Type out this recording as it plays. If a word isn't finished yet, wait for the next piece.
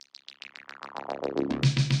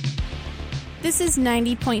This is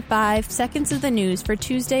 90.5 Seconds of the News for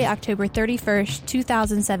Tuesday, October 31st,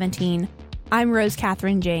 2017. I'm Rose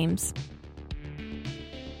Catherine James.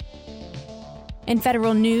 In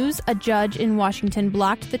federal news, a judge in Washington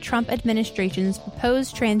blocked the Trump administration's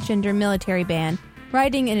proposed transgender military ban,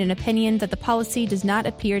 writing in an opinion that the policy does not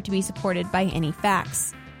appear to be supported by any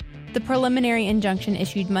facts. The preliminary injunction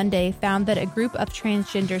issued Monday found that a group of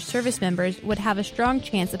transgender service members would have a strong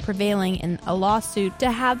chance of prevailing in a lawsuit to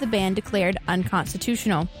have the ban declared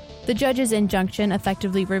unconstitutional. The judge's injunction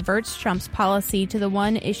effectively reverts Trump's policy to the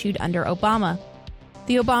one issued under Obama.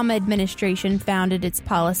 The Obama administration founded its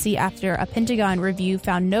policy after a Pentagon review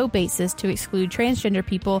found no basis to exclude transgender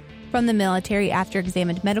people from the military after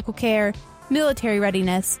examined medical care, military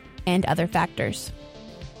readiness, and other factors.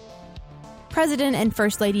 President and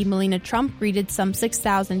First Lady Melania Trump greeted some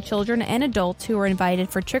 6,000 children and adults who were invited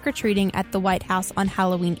for trick-or-treating at the White House on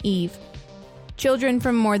Halloween Eve. Children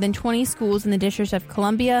from more than 20 schools in the District of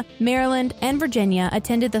Columbia, Maryland, and Virginia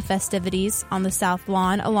attended the festivities on the South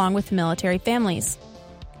Lawn along with military families.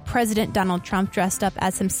 President Donald Trump dressed up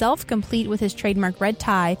as himself, complete with his trademark red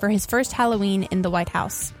tie, for his first Halloween in the White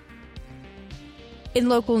House. In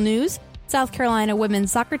local news, South Carolina women's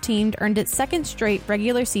soccer team earned its second straight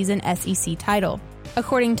regular season SEC title.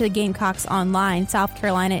 According to Gamecocks Online, South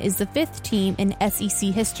Carolina is the fifth team in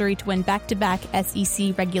SEC history to win back-to-back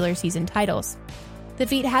SEC regular season titles. The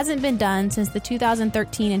feat hasn't been done since the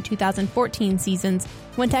 2013 and 2014 seasons,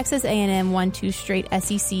 when Texas A&M won two straight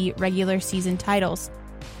SEC regular season titles.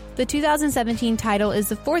 The 2017 title is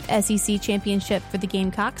the fourth SEC championship for the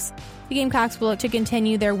Gamecocks. The Gamecocks will look to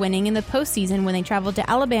continue their winning in the postseason when they travel to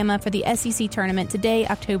Alabama for the SEC tournament today,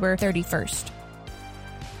 October 31st.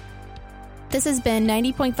 This has been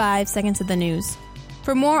 90.5 Seconds of the News.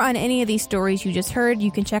 For more on any of these stories you just heard,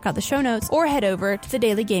 you can check out the show notes or head over to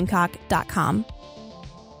thedailygamecock.com.